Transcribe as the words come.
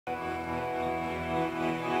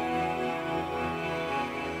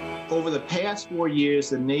Over the past 4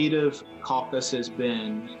 years, the Native Caucus has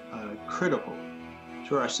been critical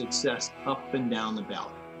to our success up and down the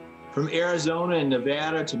ballot. From Arizona and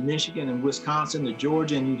Nevada to Michigan and Wisconsin to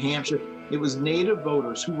Georgia and New Hampshire, it was Native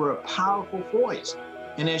voters who were a powerful voice.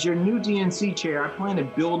 And as your new DNC chair, I plan to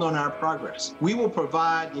build on our progress. We will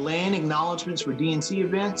provide land acknowledgements for DNC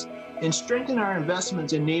events and strengthen our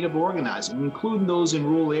investments in Native organizing, including those in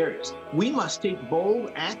rural areas. We must take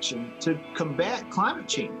bold action to combat climate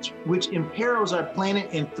change, which imperils our planet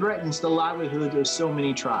and threatens the livelihood of so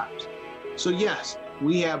many tribes. So yes,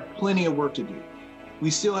 we have plenty of work to do. We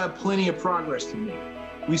still have plenty of progress to make.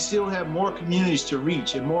 We still have more communities to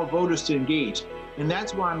reach and more voters to engage. And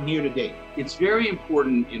that's why I'm here today. It's very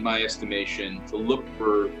important, in my estimation, to look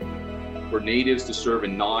for natives to serve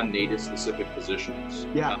in non-native specific positions.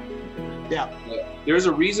 Yeah. There's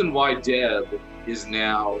a reason why Deb is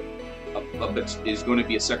now is going to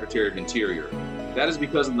be a Secretary of Interior. That is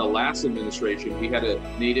because in the last administration, we had a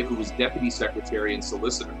native who was Deputy Secretary and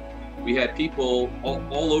Solicitor. We had people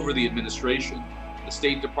all over the administration, the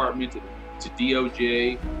State Department, to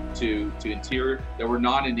DOJ, to Interior, that were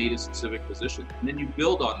not in native specific positions. And then you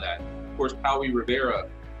build on that. Of course, Pauwi Rivera,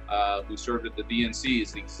 who served at the DNC,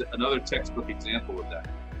 is another textbook example of that.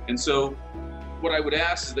 And so what I would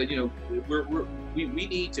ask is that, we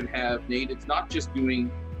need to have natives not just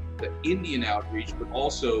doing the Indian outreach, but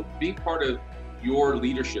also being part of your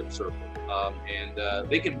leadership circle. And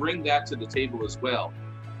they can bring that to the table as well.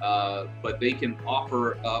 But they can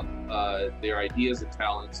offer up their ideas and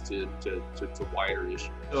talents to wider issues.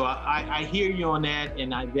 So I hear you on that,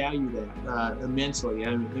 and I value that immensely.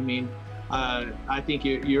 I think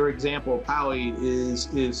your example of Pauwi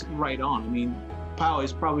is right on. I mean, Pauwi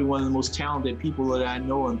is probably one of the most talented people that I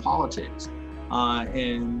know in politics.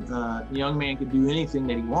 The young man can do anything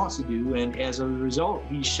that he wants to do, and as a result,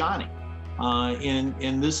 he's shining.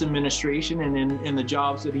 In this administration and in the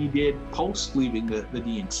jobs that he did post leaving the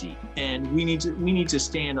DNC. And we need to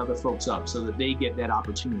stand other folks up so that they get that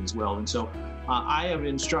opportunity as well. And so I have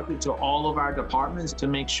instructed to all of our departments to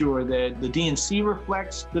make sure that the DNC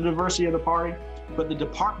reflects the diversity of the party, but the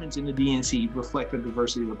departments in the DNC reflect the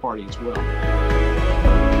diversity of the party as well.